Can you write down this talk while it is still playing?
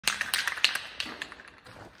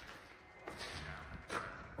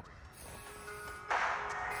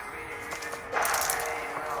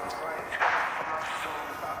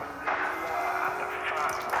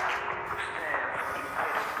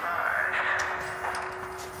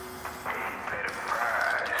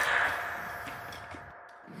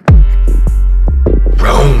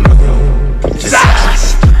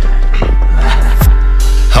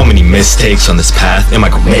mistakes on this path am I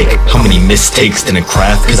gonna make? How many mistakes didn't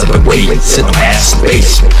craft? Cause I've been waiting, sitting on my ass in the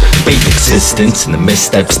basement. Fake existence and the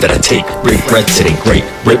missteps that I take. Regrets, it ain't great.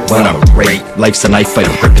 Rip when I'm great. Life's a knife fight,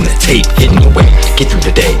 I'm ripping the tape. Hitting away, get through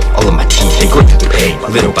the day. All of my teeth, they grip through the pain.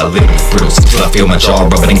 Little by little, bruised till I feel my jaw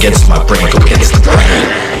rubbing against my brain. Go against the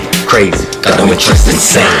brain. Crazy, got no interest,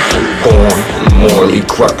 insane. Born in a morally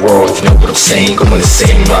corrupt world, if you know what I'm saying. Going the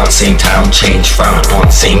same route, same town, change found upon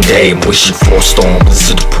the same day. I'm wishing for a storm,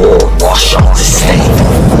 blizzard to pour, wash off the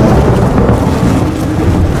stain.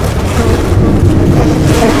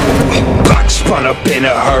 Spun up in a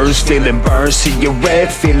hearse, feeling burned, see you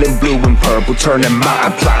red, feeling blue and purple, turning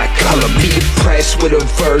my blind color. Be depressed with a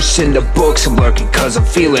verse in the books, I'm lurking cause I'm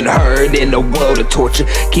feeling hurt in a world of torture.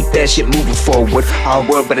 Keep that shit moving forward, our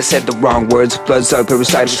world, but I said the wrong words. Blood's ugly,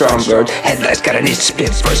 recite stronger. Headlights got an itch,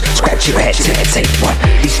 spit first, scratch your head till I say what?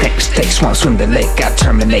 These make mistakes, won't swim the lake, I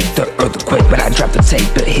terminate the earthquake. But I drop the tape,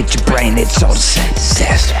 but hit your brain, it's all the same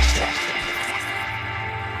disaster.